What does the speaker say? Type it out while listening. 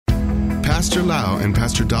Pastor Lau and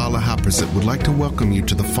Pastor Dala Haprasit would like to welcome you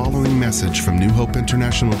to the following message from New Hope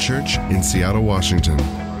International Church in Seattle, Washington.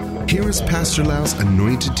 Here is Pastor Lau's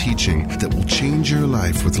anointed teaching that will change your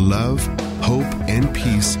life with love, hope, and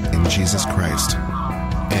peace in Jesus Christ.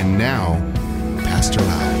 And now, Pastor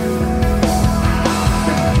Lau.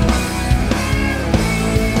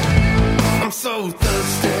 I'm so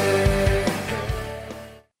thirsty.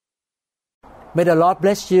 May the Lord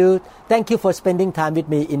bless you. Thank you for spending time with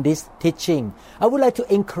me in this teaching. I would like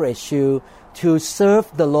to encourage you to serve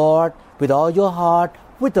the Lord with all your heart,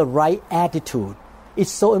 with the right attitude. It's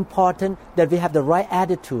so important that we have the right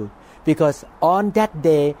attitude, because on that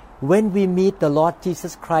day, when we meet the Lord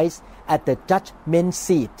Jesus Christ at the judgment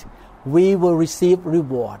seat, we will receive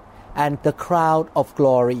reward and the crown of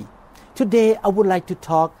glory. Today, I would like to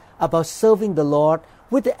talk about serving the Lord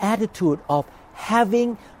with the attitude of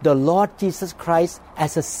having the Lord Jesus Christ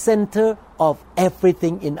as a center of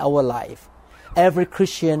everything in our life. Every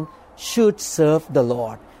Christian should serve the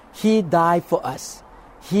Lord. He died for us.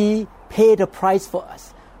 He paid the price for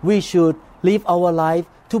us. We should live our life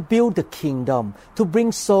to build the kingdom, to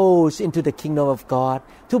bring souls into the kingdom of God,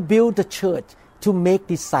 to build the church, to make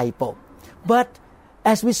disciples. But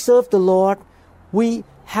as we serve the Lord, we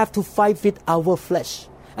have to fight with our flesh.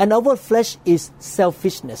 And our flesh is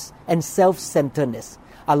selfishness and self-centeredness.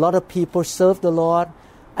 A lot of people serve the Lord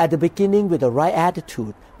at the beginning with the right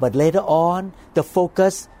attitude, but later on, the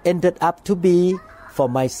focus ended up to be for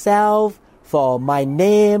myself, for my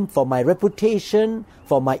name, for my reputation,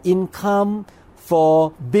 for my income,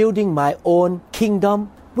 for building my own kingdom.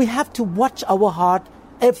 We have to watch our heart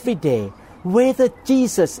every day, whether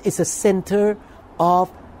Jesus is the center of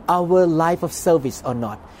our life of service or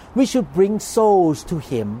not. We should bring souls to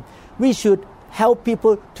Him. We should help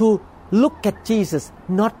people to look at Jesus,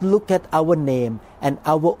 not look at our name and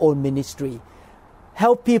our own ministry.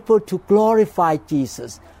 Help people to glorify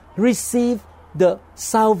Jesus, receive the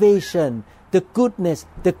salvation, the goodness,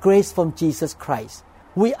 the grace from Jesus Christ.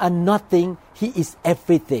 We are nothing, He is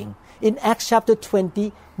everything. In Acts chapter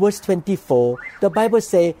 20, verse 24, the Bible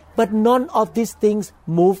says, "But none of these things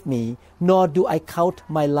move me, nor do I count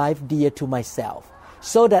my life dear to myself,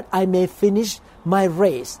 so that I may finish my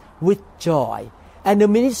race with joy, and the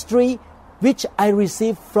ministry which I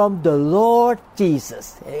received from the Lord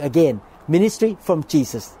Jesus." Again, ministry from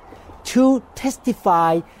Jesus, to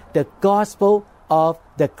testify the gospel of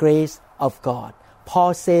the grace of God.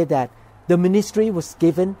 Paul said that the ministry was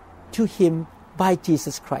given to him by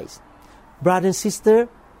Jesus Christ. Brother and sister,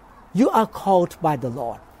 you are called by the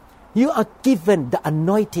Lord. You are given the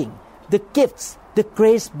anointing, the gifts, the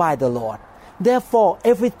grace by the Lord. Therefore,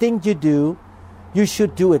 everything you do, you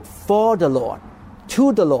should do it for the Lord,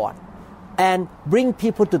 to the Lord, and bring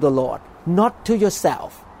people to the Lord, not to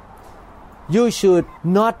yourself. You should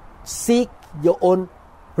not seek your own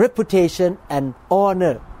reputation and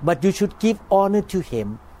honor, but you should give honor to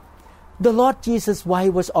Him. The Lord Jesus, while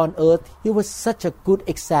He was on earth, He was such a good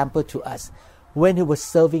example to us when He was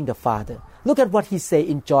serving the Father. Look at what He said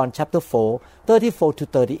in John chapter 4, 34 to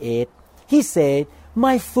 38. He said,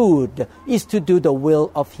 "My food is to do the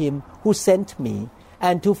will of Him who sent me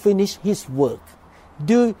and to finish His work.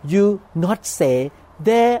 Do you not say,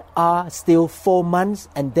 'There are still 4 months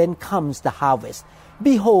and then comes the harvest'?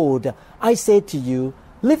 Behold, I say to you,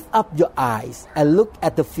 lift up your eyes and look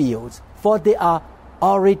at the fields, for they are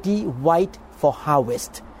already white for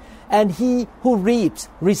harvest. And he who reaps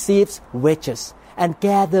receives wages and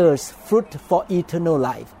gathers fruit for eternal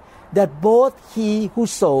life, that both he who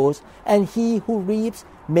sows and he who reaps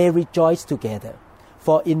may rejoice together.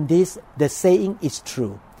 For in this the saying is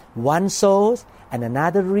true, one sows and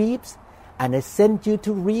another reaps, and I sent you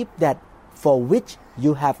to reap that for which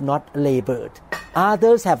you have not labored.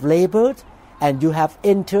 Others have labored, and you have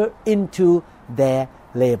entered into their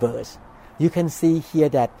labors." You can see here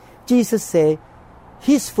that Jesus said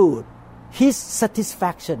His food, His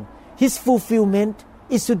satisfaction, His fulfillment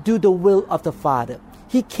is to do the will of the Father.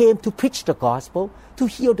 He came to preach the gospel, to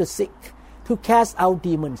heal the sick, to cast out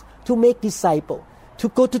demons, to make disciples, to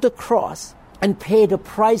go to the cross and pay the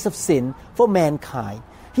price of sin for mankind.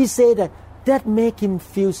 He said that make Him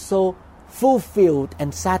feel so fulfilled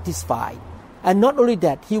and satisfied. And not only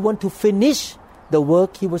that, He wants to finish the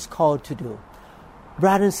work He was called to do.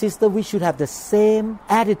 Brother and sister, we should have the same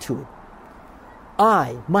attitude.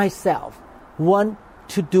 I, myself, want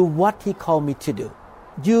to do what He called me to do.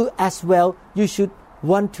 You as well, you should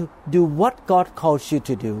want to do what God calls you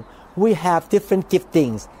to do. We have different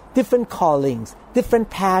giftings, different callings, different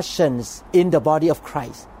passions in the body of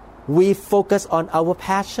Christ. We focus on our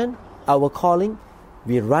passion, our calling.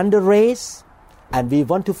 We run the race, and we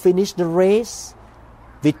want to finish the race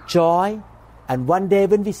with joy, And one day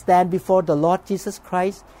when we stand before the Lord Jesus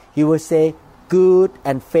Christ, He will say, "Good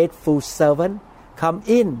and faithful servant, come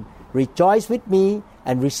in, rejoice with me,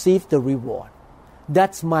 and receive the reward."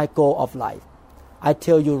 That's my goal of life. I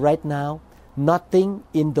tell you right now, nothing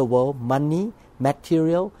in the world, money,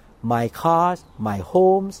 material, my cars, my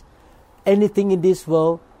homes, anything in this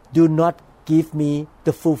world do not give me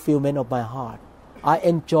the fulfillment of my heart. I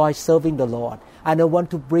enjoy serving the Lord, and I want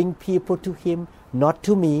to bring people to Him, not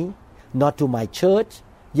to me, not to my church.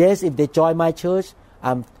 Yes, if they join my church,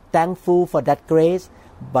 I'm thankful for that grace.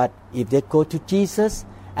 But if they go to Jesus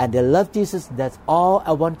and they love Jesus, that's all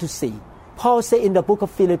I want to see. Paul said in the book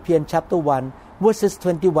of Philippians chapter 1, verses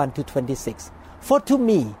 21 to 26, "For to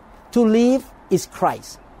me, to live is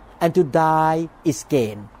Christ, and to die is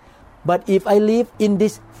gain. But if I live in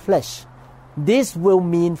this flesh, this will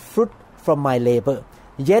mean fruit from my labor.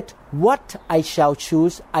 Yet what I shall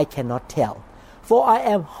choose I cannot tell. For I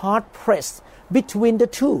am hard-pressed between the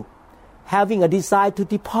two, having a desire to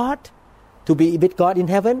depart, to be with God in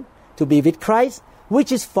heaven, to be with Christ,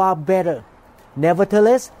 which is far better.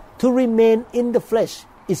 Nevertheless, to remain in the flesh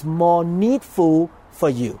is more needful for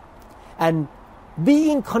you. And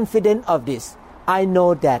being confident of this, I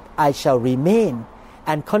know that I shall remain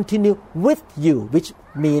and continue with you," which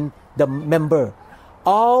means the member,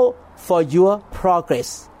 "all for your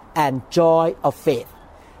progress and joy of faith,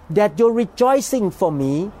 that your rejoicing for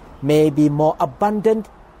me may be more abundant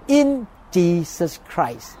in Jesus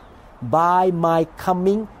Christ by my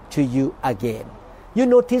coming to you again." You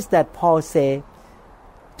notice that Paul said,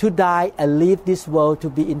 to die and leave this world to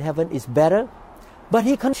be in heaven is better, but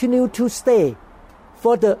he continued to stay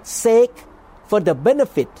for the sake, for the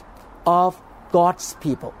benefit of God's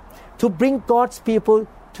people, to bring God's people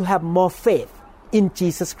to have more faith in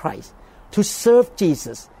Jesus Christ, to serve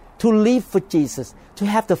Jesus, to live for Jesus, to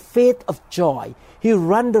have the faith of joy. He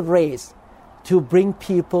ran the race to bring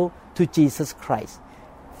people to Jesus Christ.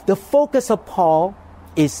 The focus of Paul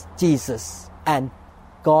is Jesus and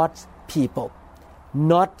God's people,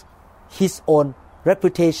 not his own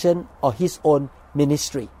reputation or his own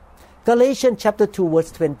ministry. Galatians chapter 2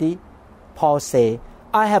 verse 20, Paul says,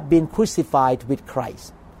 "I have been crucified with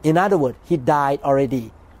Christ." In other words, he died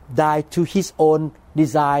already, died to his own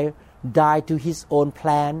desire, died to his own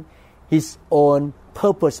plan, his own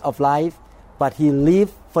purpose of life, but he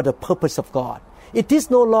lived for the purpose of God. "It is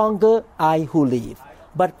no longer I who live,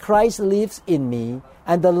 but Christ lives in me,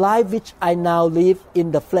 and the life which I now live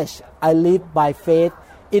in the flesh, I live by faith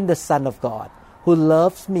in the Son of God, who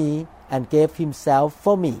loves me and gave himself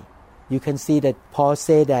for me." You can see that Paul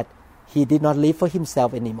said that he did not live for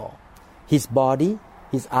himself anymore. His body,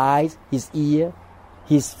 his eyes, his ear,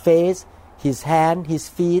 his face, his hand, his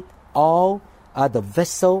feet, all are the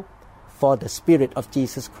vessel for the Spirit of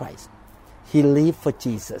Jesus Christ. He lived for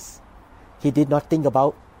Jesus. He did not think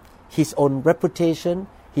about his own reputation,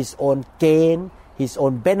 his own gain, his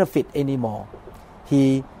own benefit anymore.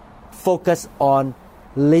 He focused on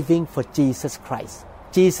living for Jesus Christ.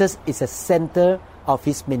 Jesus is the center of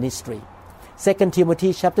his ministry. 2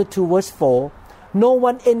 Timothy chapter 2 verse 4, "No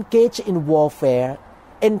one engaged in warfare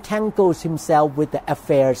entangles himself with the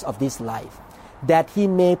affairs of this life, that he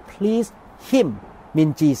may please him,"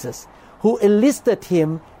 mean Jesus, "who enlisted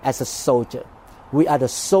him as a soldier." We are the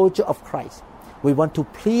soldier of Christ. We want to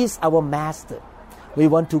please our master. We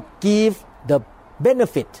want to give the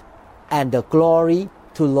benefit and the glory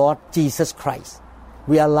to Lord Jesus Christ.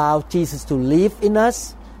 We allow Jesus to live in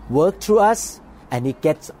us, work through us, and he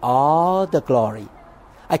gets all the glory.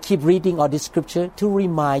 I keep reading all this scripture to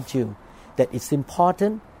remind you that it's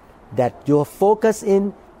important that your focus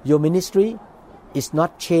in your ministry is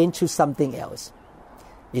not changed to something else.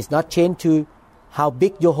 It's not changed to how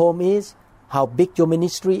big your home is, how big your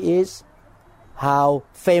ministry is, how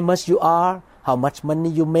famous you are, how much money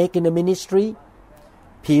you make in the ministry.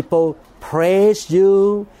 People praise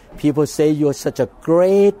you. People say you're such a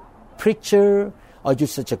great preacher or you're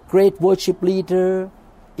such a great worship leader.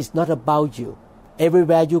 It's not about you.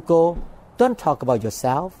 Everywhere you go, don't talk about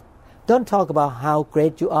yourself. Don't talk about how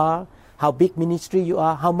great you are, how big ministry you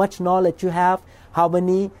are, how much knowledge you have, how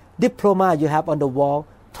many diploma you have on the wall.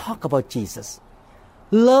 Talk about Jesus.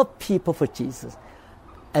 Love people for Jesus.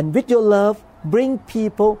 And with your love, bring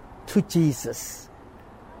people to Jesus.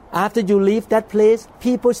 After you leave that place,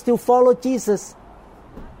 people still follow Jesus.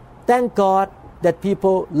 Thank God that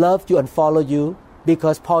people love you and follow you,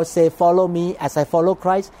 because Paul said, "Follow me as I follow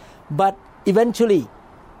Christ." But eventually,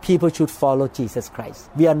 people should follow Jesus Christ.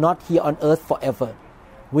 We are not here on earth forever.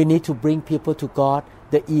 We need to bring people to God,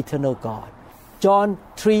 the eternal God. John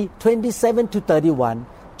 3:27-31,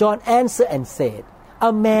 John answered and said,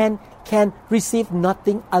 "A man can receive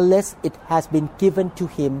nothing unless it has been given to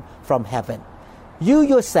him from heaven. You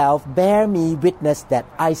yourself bear me witness that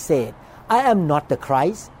I said, I am not the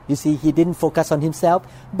Christ. You see, he didn't focus on himself,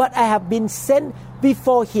 but I have been sent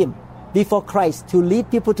before him, before Christ, to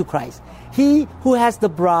lead people to Christ. He who has the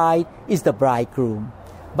bride is the bridegroom.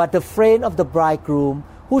 But the friend of the bridegroom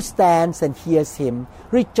who stands and hears him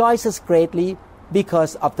rejoices greatly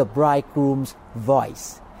because of the bridegroom's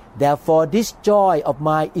voice. Therefore, this joy of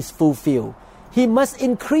mine is fulfilled. He must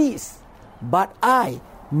increase, but I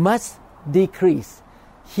must decrease.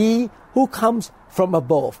 He who comes from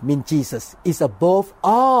above, means Jesus, is above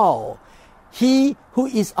all. He who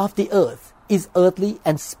is of the earth is earthly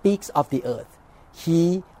and speaks of the earth.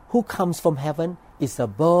 He who comes from heaven is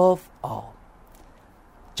above all.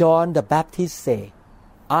 John the Baptist said,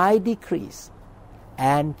 I decrease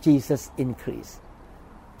and Jesus increase.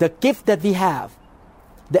 The gift that we have,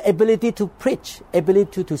 the ability to preach,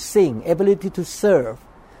 ability to sing, ability to serve,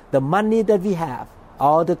 the money that we have,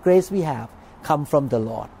 all the grace we have, come from the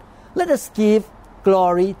Lord. Let us give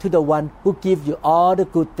glory to the one who gives you all the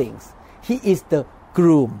good things. He is the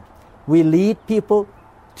groom. We lead people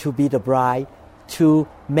to be the bride, to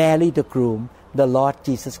marry the groom, the Lord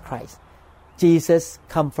Jesus Christ. Jesus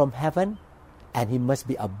come from heaven, and he must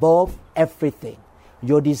be above everything.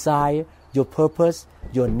 Your desire, your purpose,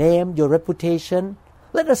 your name, your reputation.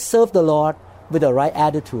 Let us serve the Lord with the right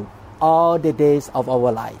attitude all the days of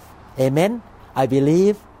our life. Amen. I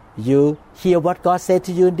believe you hear what God said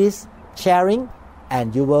to you in this sharing,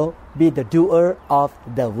 and you will be the doer of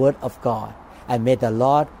the word of God. And may the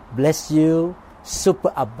Lord bless you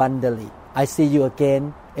super abundantly. I see you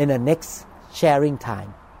again in the next sharing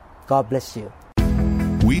time. God bless you.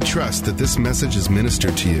 We trust that this message is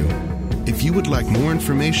ministered to you. If you would like more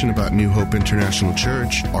information about New Hope International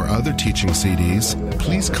Church or other teaching CDs,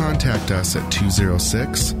 please contact us at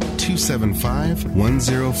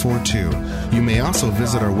 206-275-1042. You may also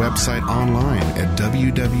visit our website online at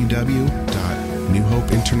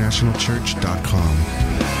www.newhopeinternationalchurch.com.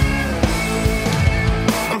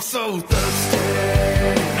 I'm so thirsty.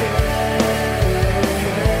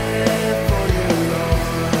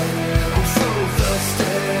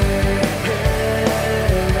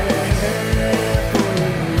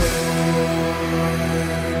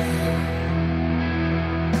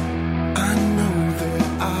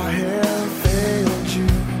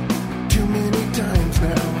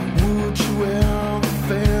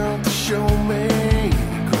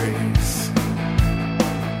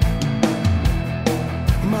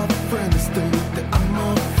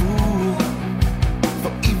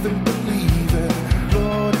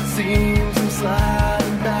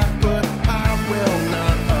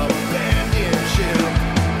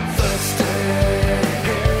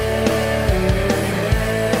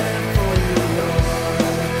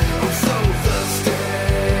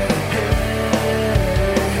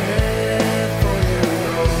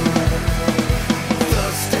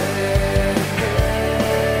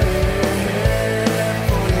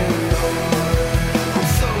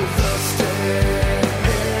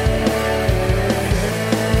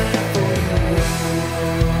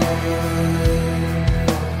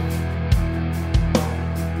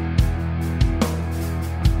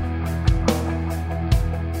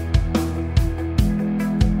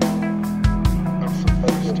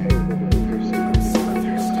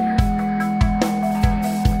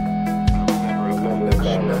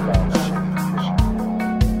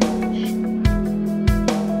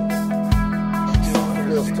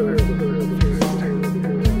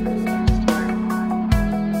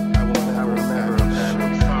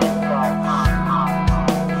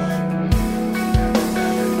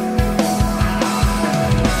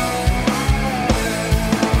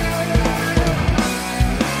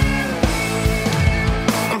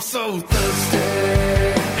 So